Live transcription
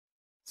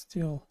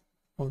Still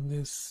on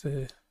this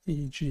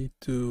EEG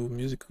to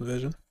music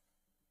conversion.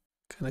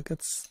 Kinda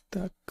got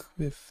stuck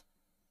with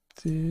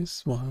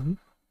this one.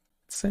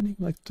 It's sending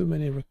like too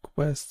many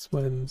requests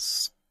when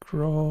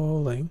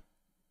scrolling,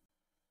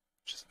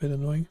 which is a bit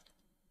annoying.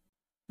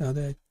 Now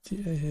the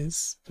idea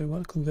is we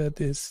want to convert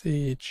this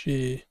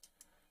EEG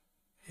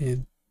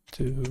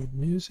into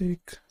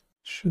music.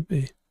 Should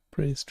be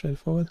pretty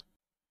straightforward.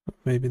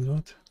 Maybe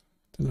not.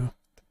 Don't know.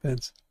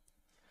 Depends.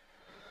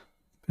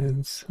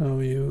 Depends how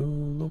you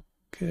look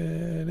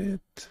at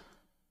it.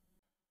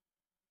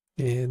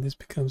 Yeah, this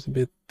becomes a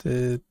bit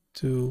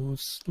too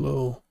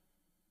slow.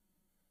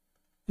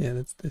 Yeah,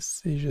 that's the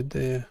seizure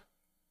there.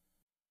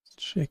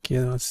 Check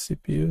here, our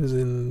CPU is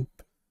in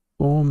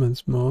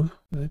performance mode.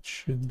 That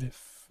should be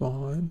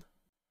fine.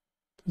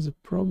 There's a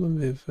problem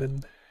with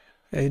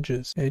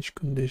age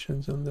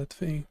conditions on that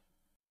thing.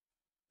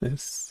 They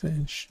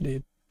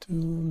essentially do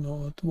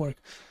not work.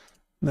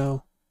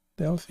 Now,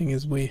 the other thing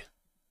is we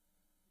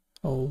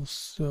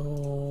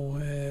also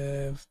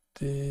have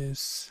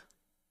this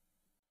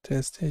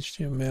test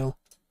HTML,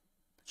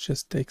 which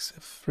just takes a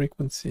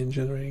frequency and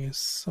generating a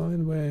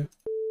sine wave.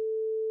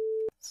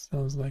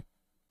 Sounds like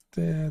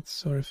that.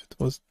 Sorry if it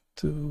was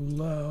too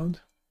loud.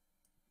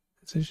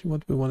 Essentially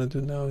what we want to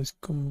do now is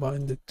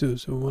combine the two.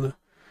 So we want to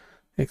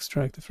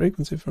extract the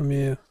frequency from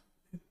here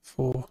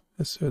for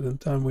a certain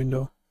time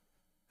window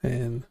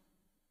and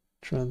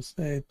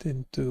translate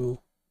into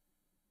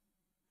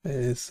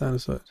a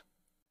sinusoid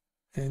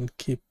and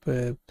keep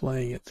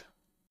playing it.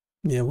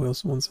 Yeah, we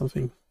also want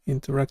something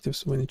interactive,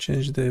 so when you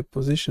change the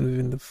position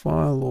within the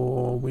file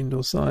or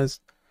window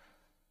size,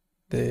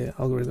 the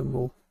algorithm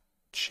will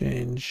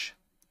change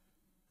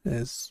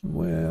as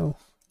well,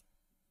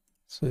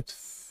 so it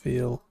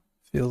feels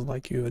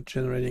like you are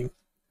generating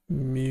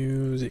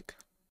music.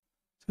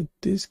 So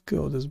this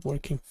code is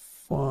working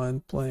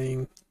fine,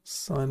 playing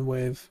sine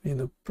wave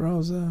in a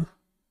browser.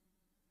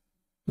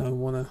 Now I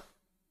want to,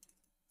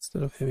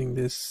 instead of having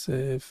this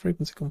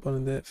frequency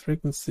component, the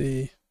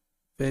frequency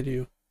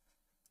value,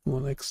 I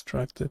want to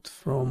extract it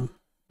from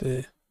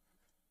the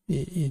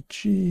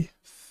EEG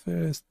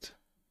first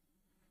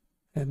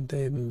and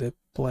then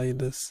play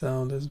the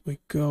sound as we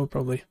go.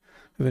 Probably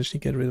eventually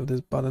get rid of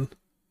this button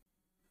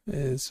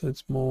so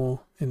it's more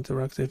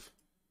interactive.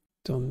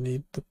 Don't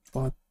need the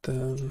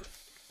button.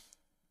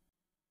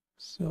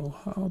 So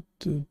how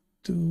to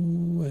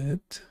do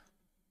it?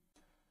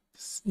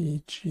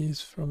 EEG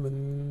is from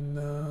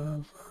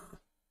another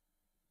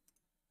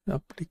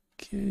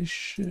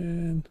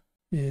application.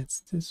 Yeah, it's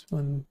this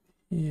one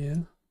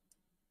here.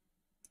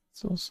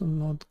 It's also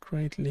not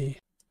greatly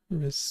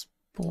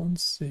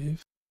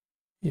responsive.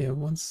 Yeah, I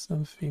want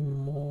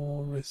something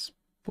more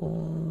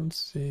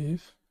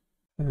responsive,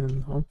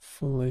 and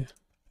hopefully it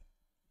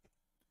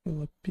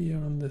will appear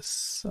on the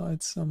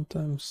site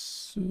sometime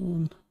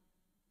soonish.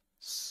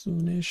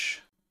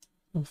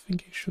 I'm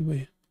thinking, should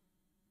we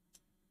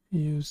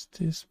use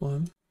this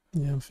one?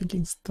 Yeah, I'm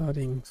thinking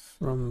starting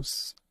from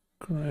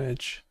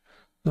scratch.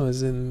 No,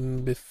 as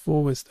in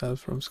before we start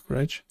from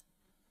scratch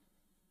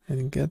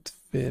and get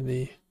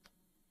very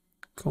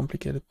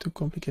complicated, too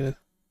complicated.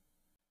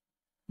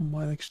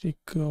 Might actually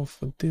go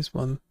for this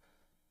one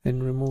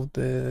and remove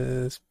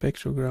the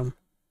spectrogram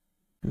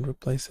and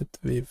replace it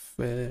with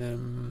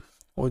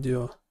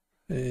audio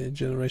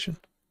generation.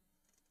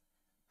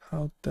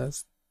 How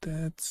does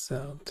that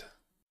sound?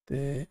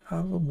 The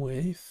other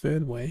way,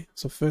 third way,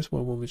 so first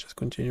one will be just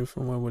continue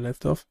from where we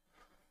left off.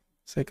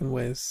 Second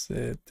way is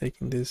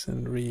taking this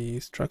and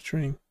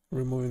restructuring,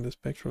 removing the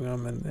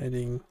spectrogram and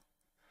adding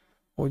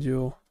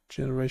audio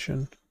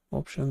generation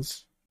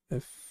options. The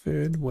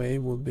third way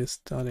will be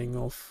starting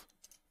off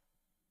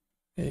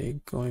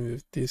going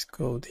with this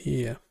code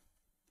here,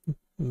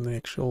 the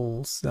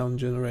actual sound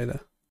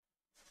generator.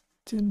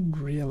 Didn't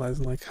realize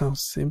like how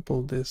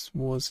simple this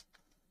was,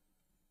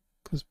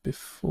 because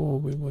before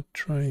we were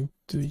trying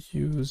to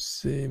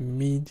use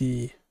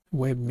MIDI,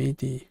 web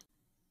MIDI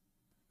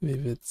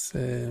with its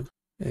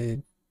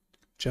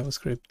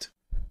JavaScript,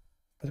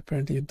 but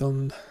apparently you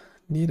don't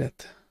need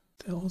it.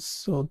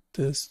 Also,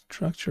 the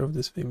structure of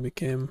this thing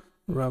became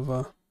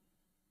rather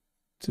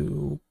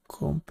too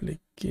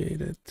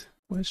complicated.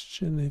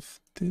 Question if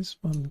this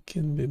one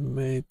can be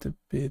made a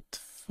bit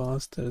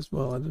faster as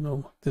well. I don't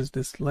know, there's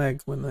this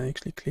lag when I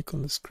actually click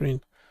on the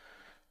screen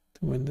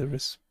to when the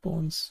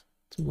response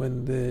to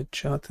when the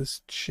chart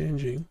is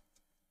changing.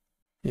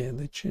 Yeah,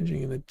 they're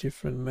changing in a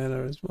different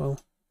manner as well.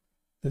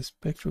 The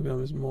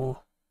spectrogram is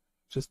more,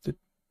 just a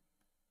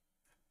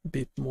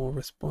bit more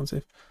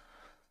responsive.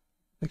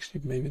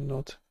 Actually, maybe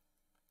not.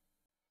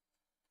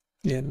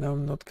 Yeah, now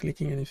I'm not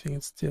clicking anything,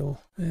 it's still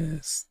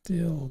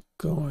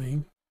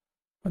going.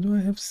 Why do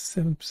I have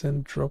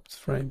 7% dropped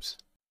frames?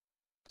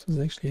 So it's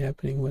actually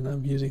happening when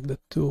I'm using the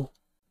tool.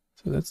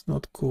 So that's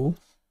not cool.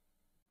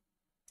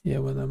 Yeah,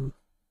 when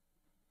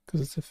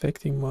because it's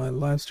affecting my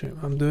live stream.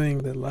 I'm doing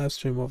the live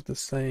stream of the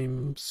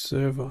same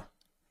server.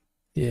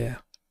 Yeah,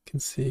 you can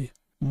see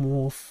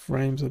more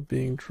frames are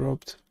being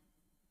dropped.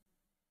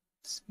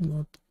 It's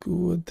not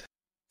good.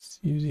 It's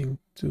using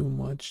too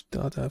much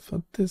data. I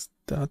thought this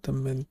data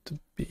meant to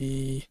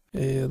be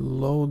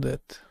loaded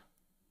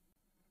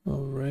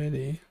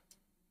already.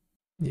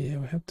 Yeah,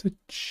 we have to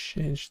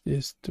change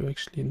this to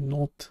actually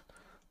not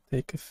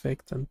take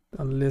effect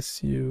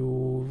unless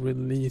you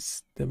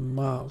release the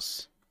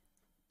mouse.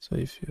 So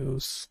if you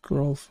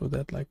scroll through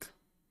that like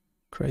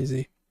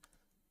crazy,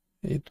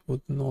 it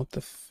would not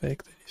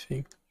affect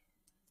anything.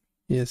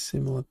 Yeah,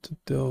 similar to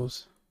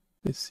those.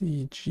 This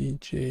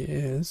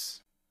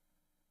EEG.js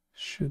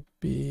should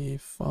be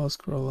file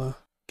scroller.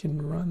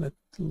 Can run it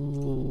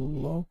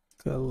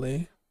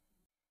locally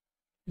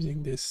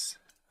using this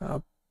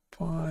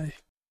API.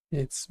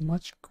 It's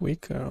much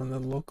quicker on a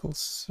local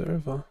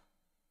server.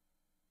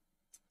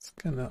 It's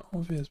kind of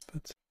obvious,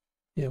 but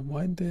yeah,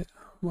 why the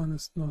one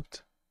is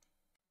not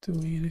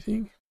doing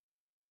anything?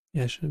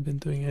 Yeah, I should have been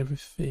doing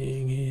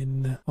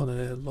everything on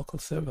a local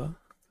server,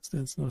 because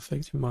then it's not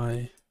affecting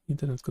my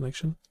internet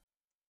connection.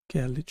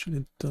 Okay, I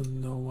literally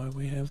don't know why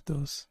we have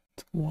those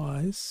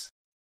twice.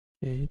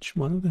 Okay, each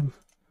one of them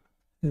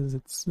has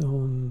its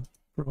own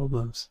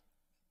problems.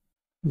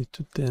 Need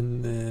to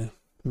then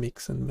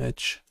mix and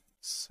match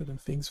certain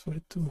things for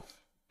it to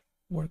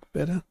work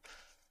better.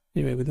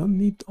 Anyway, we don't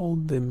need all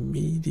the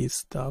meaty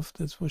stuff,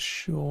 that's for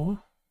sure.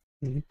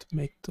 We need to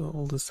make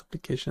all these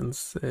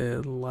applications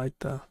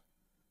lighter,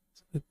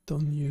 so they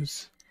don't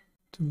use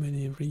too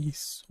many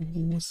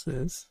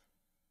resources.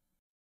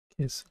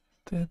 Okay, so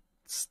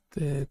that's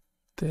the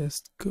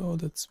test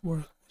code that's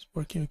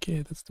working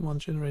okay. That's the one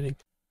generating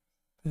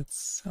that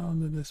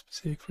sound at a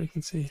specific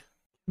frequency.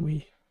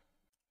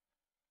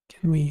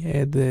 Can we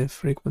add the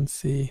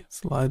frequency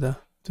slider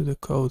to the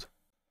code?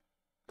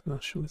 I'm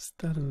not sure. Is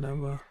that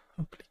another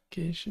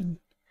application?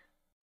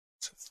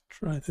 Let's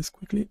try this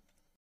quickly.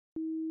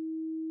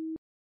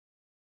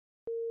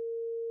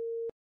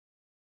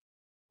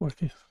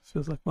 Working.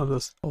 Feels like one of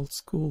those old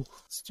school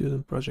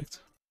student projects.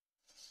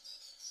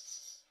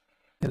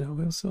 And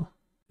we also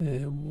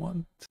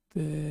want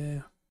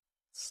the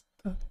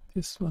start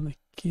this one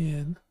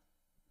again.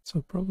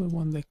 So probably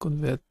want to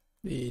convert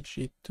the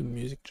EEG to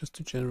music just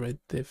to generate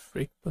the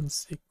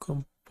frequency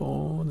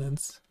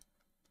components.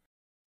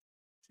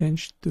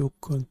 Change to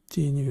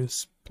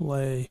continuous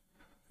play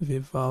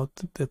without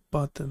the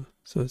button.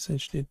 So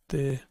essentially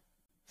the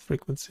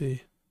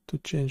frequency to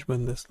change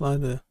when the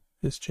slider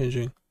is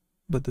changing,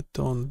 but the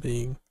tone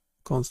being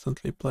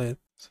constantly played.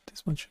 So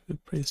this one should be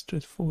pretty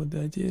straightforward.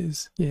 The idea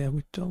is, yeah,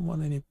 we don't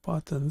want any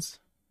buttons.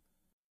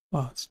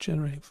 Wow, it's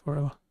generating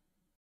forever.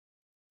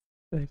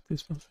 Save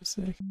this one for a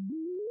sec.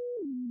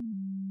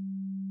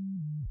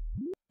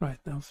 Right,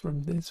 now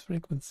from this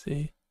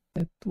frequency,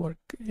 network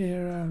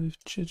error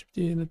with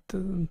ChatGPT, and it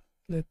doesn't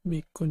let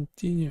me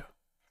continue.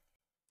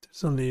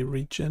 There's only a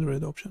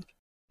regenerate option.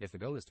 If the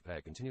goal is to play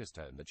a continuous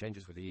tone that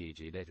changes with the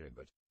EEG data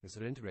input,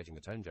 instead of integrating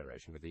the tone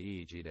generation with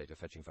the EEG data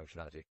fetching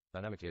functionality,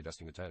 dynamically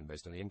adjusting the tone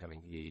based on the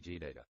incoming EEG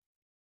data.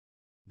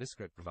 This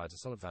script provides a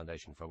solid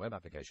foundation for a web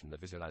application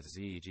that visualizes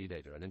EEG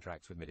data and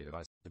interacts with MIDI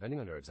devices. Depending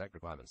on your exact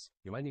requirements,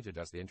 you might need to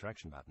adjust the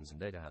interaction patterns and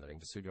data handling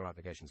to suit your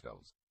application's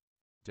goals.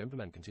 To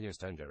implement continuous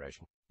tone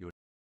generation, you would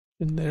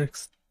Generic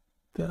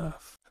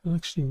stuff. I don't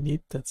actually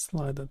need that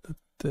slider, that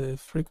the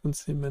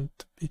frequency meant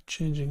to be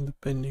changing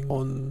depending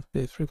on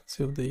the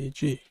frequency of the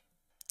EEG.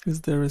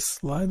 Is there a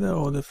slider,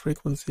 or the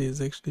frequency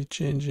is actually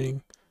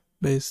changing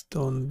based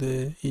on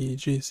the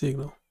EEG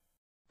signal?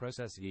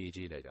 process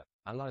EEG data.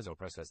 Analyze or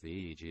process the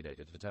EEG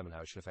data to determine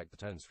how it should affect the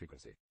tone's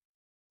frequency.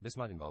 This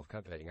might involve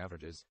calculating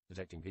averages,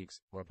 detecting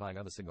peaks, or applying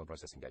other signal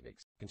processing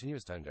techniques.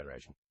 Continuous tone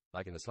generation.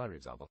 Like in the slider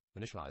example,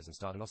 initialize and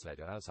start an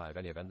oscillator outside of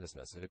any event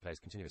listener so that it plays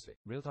continuously.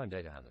 Real-time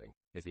data handling.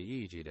 If the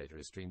EEG data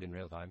is streamed in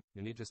real time,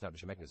 you'll need to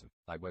establish a mechanism,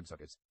 like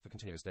WebSockets, for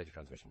continuous data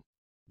transmission.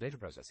 Data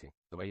processing.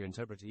 The way you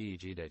interpret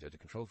EEG data to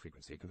control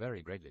frequency can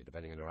vary greatly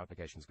depending on your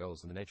application's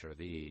goals and the nature of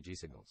the EEG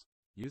signals.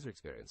 User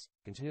experience.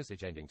 Continuously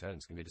changing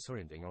tones can be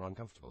disorienting or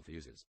uncomfortable for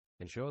users.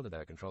 Ensure that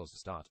there are controls to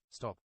start,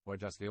 stop, or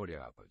adjust the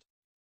audio output.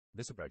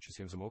 This approach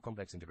assumes a more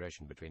complex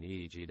integration between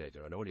EEG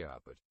data and audio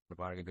output,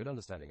 requiring a good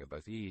understanding of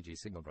both EEG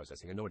signal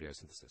processing and audio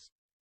synthesis.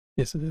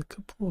 Yes, so there's a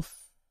couple of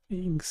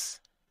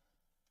things.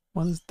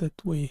 One is that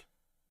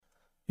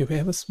if we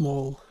have a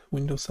small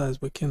window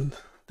size, we can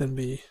then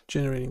be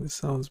generating the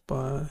sounds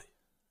by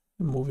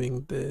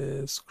moving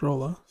the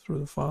scroller through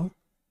the file.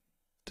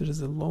 There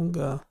is a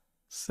longer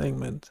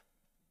segment.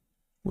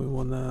 We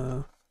want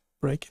to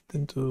break it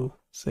into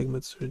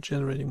segments for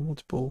generating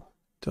multiple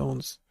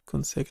tones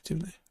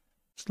consecutively.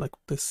 It's like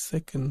the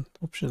second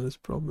option is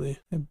probably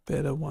a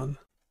better one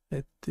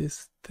at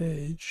this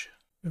stage.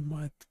 We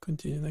might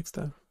continue next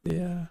time.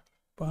 Yeah,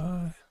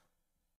 bye.